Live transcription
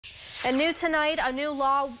And new tonight, a new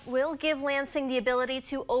law will give Lansing the ability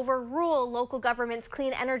to overrule local government's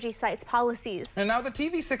clean energy sites policies. And now the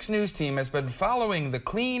TV6 News team has been following the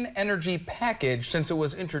clean energy package since it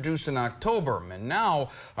was introduced in October. And now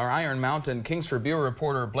our Iron Mountain Kingsford Bureau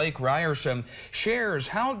reporter Blake Ryerson shares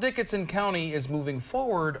how Dickinson County is moving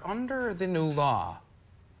forward under the new law.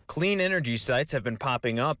 Clean energy sites have been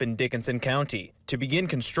popping up in Dickinson County. To begin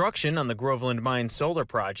construction on the Groveland Mine solar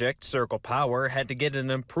project, Circle Power had to get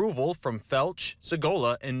an approval from Felch,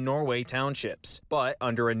 Segola, and Norway townships. But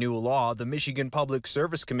under a new law, the Michigan Public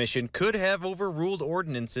Service Commission could have overruled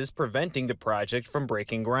ordinances preventing the project from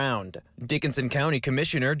breaking ground. Dickinson County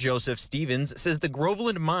Commissioner Joseph Stevens says the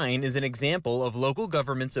Groveland Mine is an example of local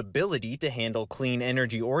government's ability to handle clean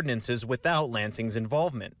energy ordinances without Lansing's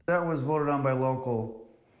involvement. That was voted on by local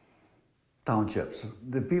townships.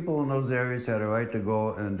 The people in those areas had a right to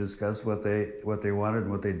go and discuss what they wanted and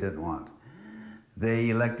what they didn't want. They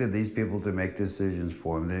elected these people to make decisions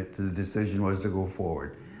for them. The decision was to go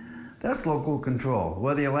forward. That's local control,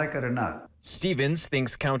 whether you like it or not. Stevens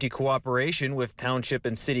thinks county cooperation with township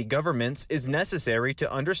and city governments is necessary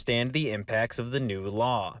to understand the impacts of the new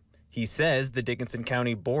law. He says the Dickinson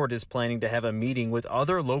County Board is planning to have a meeting with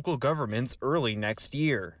other local governments early next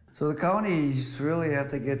year. So the counties really have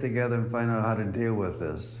to get together and find out how to deal with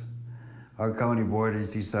this. Our county board has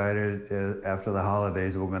decided after the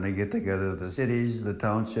holidays we're going to get together, the cities, the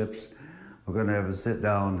townships. We're going to have a sit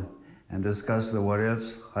down and discuss the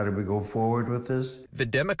what-ifs. How do we go forward with this? The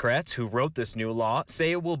Democrats who wrote this new law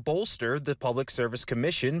say it will bolster the Public Service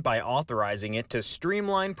Commission by authorizing it to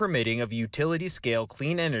streamline permitting of utility-scale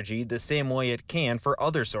clean energy the same way it can for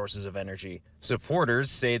other sources of energy.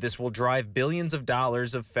 Supporters say this will drive billions of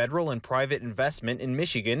dollars of federal and private investment in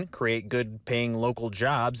Michigan, create good-paying local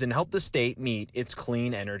jobs, and help the state meet its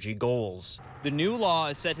clean energy goals. The new law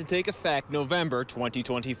is set to take effect November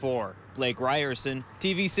 2024. Blake Ryerson,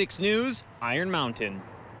 TV6 News, Iron Mountain.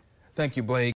 Thank you, Blake.